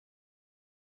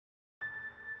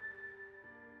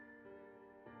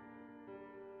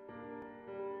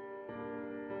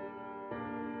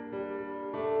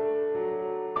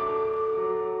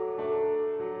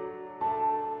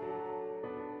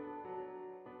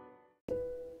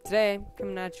Today, I'm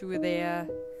coming at you with a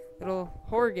little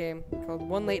horror game called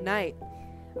One Late Night.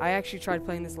 I actually tried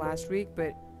playing this last week,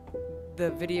 but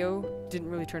the video didn't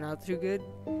really turn out too good.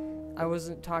 I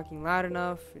wasn't talking loud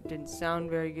enough, it didn't sound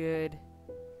very good.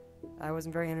 I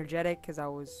wasn't very energetic because I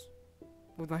was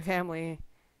with my family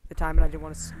at the time and I didn't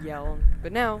want to yell.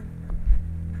 But now,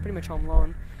 I'm pretty much home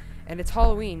alone. And it's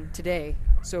Halloween today,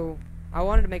 so I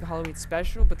wanted to make a Halloween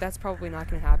special, but that's probably not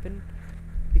going to happen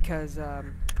because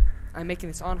I'm making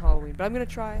this on Halloween. But I'm going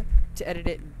to try to edit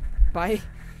it by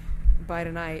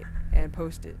tonight and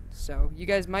post it. So you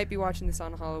guys might be watching this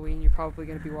on Halloween. You're probably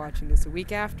going to be watching this a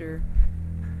week after,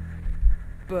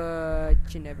 but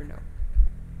you never know.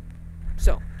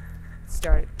 So, let's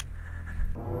start it.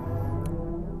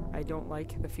 I don't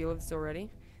like the feel of this already,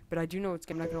 but I do know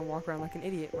I'm not going to walk around like an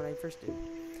idiot when I first did.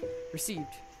 Received.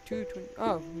 220.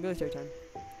 Oh, military time.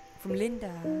 From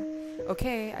Linda.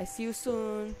 Okay, I see you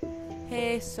soon.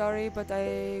 Hey, sorry, but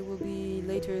I will be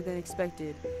later than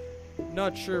expected.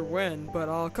 Not sure when, but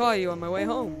I'll call you on my way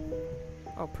home.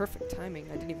 Oh, perfect timing.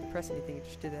 I didn't even press anything, it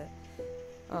just did that.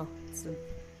 Oh,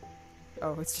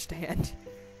 it's just a hand.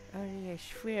 Oh, I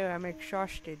swear I'm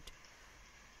exhausted.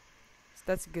 So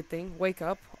that's a good thing. Wake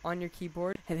up on your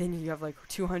keyboard, and then you have like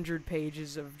 200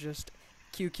 pages of just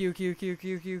Q, Q, Q, Q,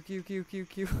 Q, Q, Q, Q, Q,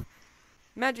 Q.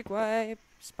 Magic Wipe.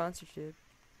 Sponsorship.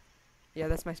 Yeah,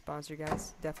 that's my sponsor,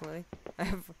 guys. Definitely.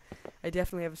 I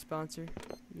definitely have a sponsor.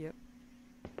 Yep.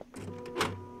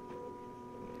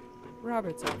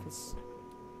 Robert's office.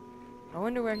 I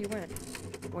wonder where he went.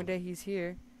 One day he's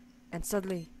here, and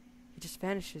suddenly he just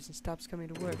vanishes and stops coming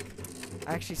to work.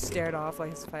 I actually stared off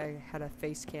like as if I had a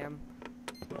face cam,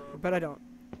 but I don't.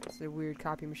 It's a weird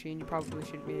copy machine. You probably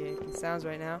shouldn't be making sounds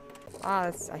right now.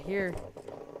 I hear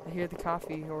the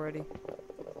coffee already.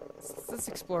 Let's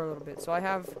explore a little bit. So I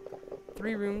have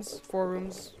 4 rooms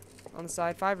on the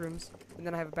side, 5 rooms, and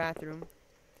then I have a bathroom.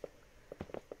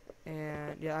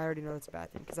 And yeah, I already know it's a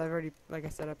bathroom because I've already, like I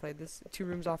said, I played this. 2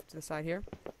 rooms off to the side here.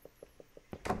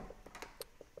 Yeah,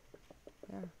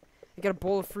 I got a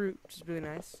bowl of fruit, which is really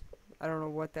nice. I don't know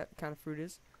what that kind of fruit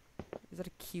is. Is that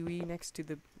a kiwi next to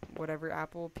the whatever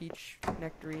apple, peach,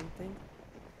 nectarine thing?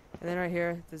 And then right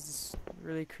here, there's this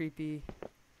really creepy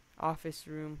office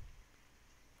room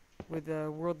with a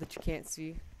world that you can't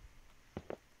see.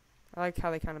 I like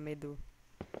how they kind of made the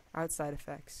outside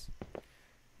effects.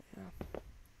 Yeah.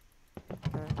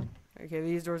 Okay,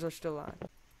 these doors are still on.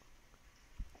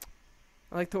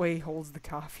 I like the way he holds the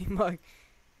coffee mug.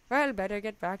 Well, better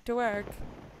get back to work.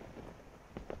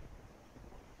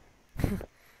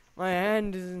 My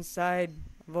hand is inside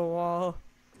the wall.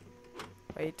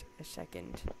 Wait a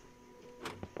second.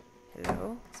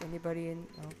 Hello? Is anybody in?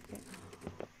 Okay.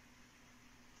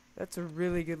 That's a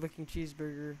really good looking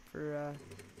cheeseburger for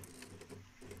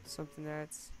something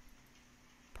that's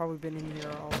probably been in here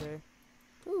all day.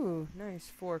 Ooh, nice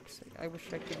forks. I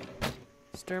wish I could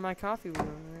stir my coffee with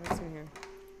them. What's in here?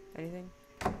 Anything?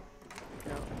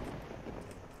 No.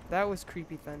 That was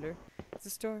creepy thunder. Is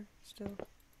this door still?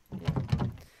 Yeah.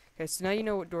 Okay, so now you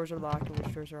know what doors are locked and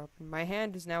which doors are open. My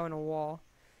hand is now in a wall.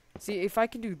 See, if I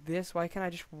can do this, why can't I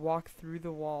just walk through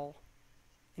the wall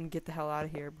and get the hell out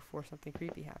of here before something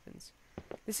creepy happens?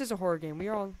 This is a horror game.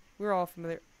 We're all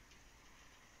familiar.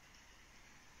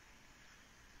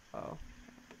 Oh.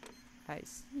 I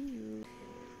see you.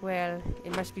 Well,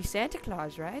 it must be Santa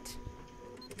Claus, right?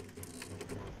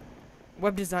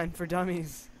 Web design for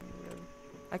dummies.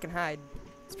 I can hide.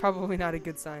 It's probably not a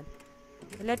good sign.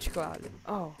 Electrical outlet.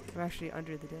 Oh, I'm actually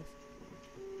under the desk.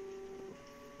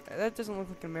 That doesn't look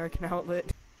like an American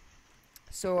outlet.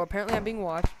 So apparently I'm being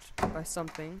watched by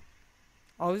something.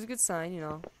 Always a good sign, you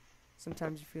know.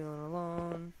 Sometimes you're feeling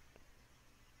alone.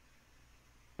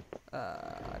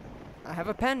 I have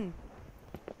a pen.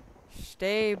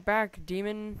 Stay back,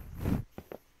 demon.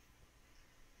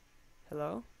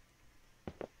 Hello?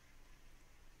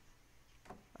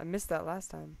 I missed that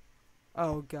last time.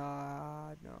 Oh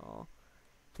god, no.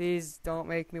 Please don't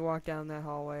make me walk down that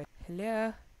hallway.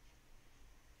 Hello?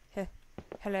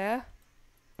 Hello?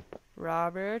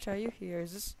 Robert, are you here?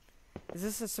 Is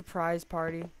this a surprise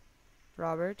party?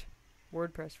 Robert?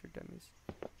 WordPress for dummies.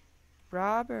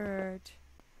 Robert?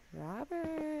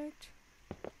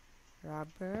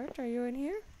 Robert, are you in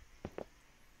here?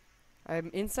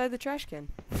 I'm inside the trash can.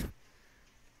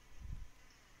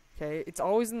 Okay, it's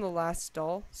always in the last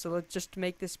stall, so let's just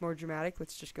make this more dramatic.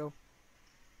 Let's just go.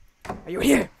 Are you in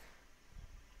here?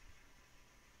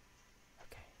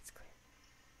 Okay, it's clear.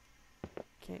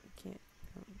 Can't. Okay.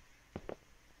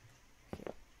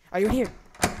 Are you in here?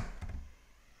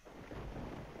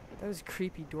 That was a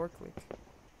creepy door click.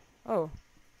 Oh,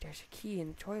 there's a key in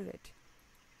the toilet.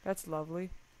 That's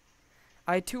lovely.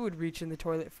 I too would reach in the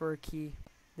toilet for a key.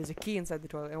 There's a key inside the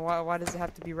toilet. And why does it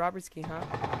have to be Robert's key, huh?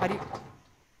 How do you...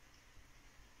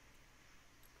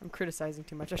 I'm criticizing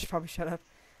too much. I should probably shut up.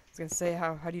 I was gonna say,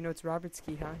 how do you know it's Robert's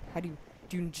key, huh? Do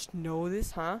you just know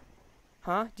this, huh?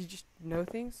 Huh? Do you just know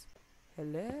things?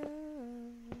 Hello?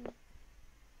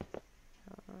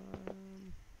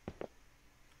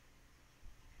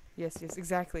 Yes,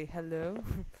 exactly. Hello?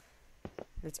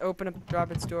 Let's open up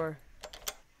Robert's door.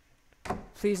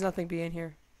 Please nothing be in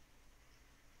here.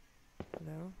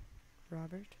 Hello?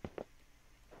 Robert?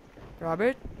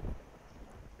 Robert?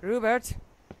 Robert?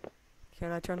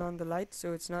 Can I turn on the light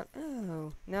so it's not...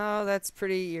 Oh, no, that's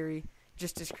pretty eerie.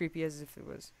 Just as creepy as if it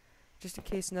was. Just in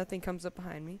case nothing comes up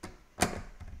behind me. So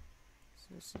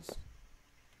this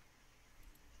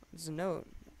is a note.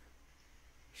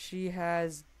 She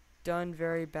has done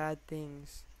very bad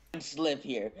things. Live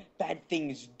here. Bad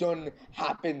things done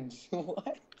happens.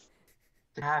 What?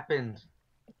 Happened.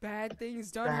 Bad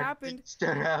things done Bad happened. things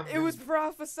done happened. It was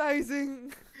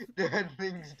prophesizing. Bad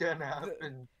things done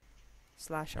happened.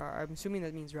 /R. I'm assuming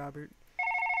that means Robert.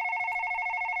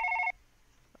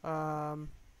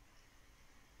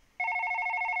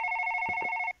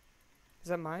 Is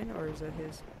that mine or is that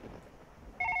his?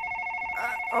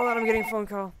 Hold on, I'm getting a phone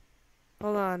call.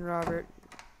 Hold on, Robert.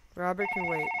 Robert can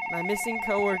wait. My missing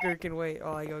coworker can wait.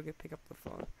 Oh, I go pick up the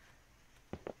phone.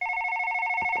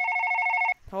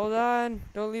 Hold on.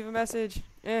 Don't leave a message.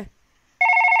 Hello.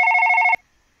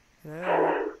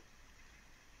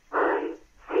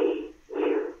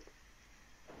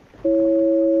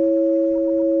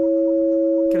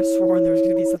 Could have sworn there was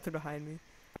gonna be something behind me.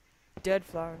 Dead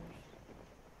flowers.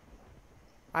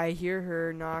 I hear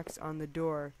her knocks on the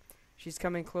door. She's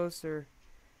coming closer.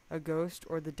 A ghost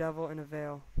or the devil in a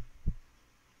veil.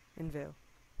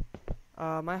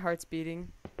 My heart's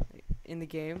beating in the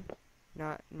game,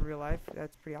 not in real life.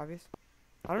 That's pretty obvious.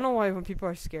 I don't know why when people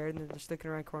are scared and they're just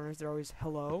looking around corners, they're always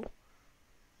hello.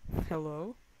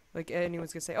 Hello? Like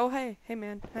anyone's gonna say, oh hey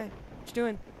man, hey, what you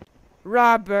doing?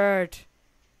 Robert!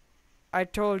 I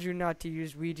told you not to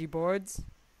use Ouija boards.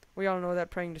 We all know that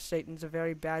praying to Satan's a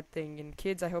very bad thing, and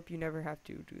kids, I hope you never have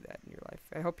to do that in your life.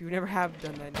 I hope you never have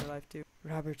done that in your life too.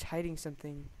 Robert's hiding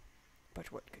something,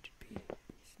 but what could it be?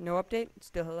 No update?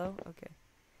 Still hello? Okay.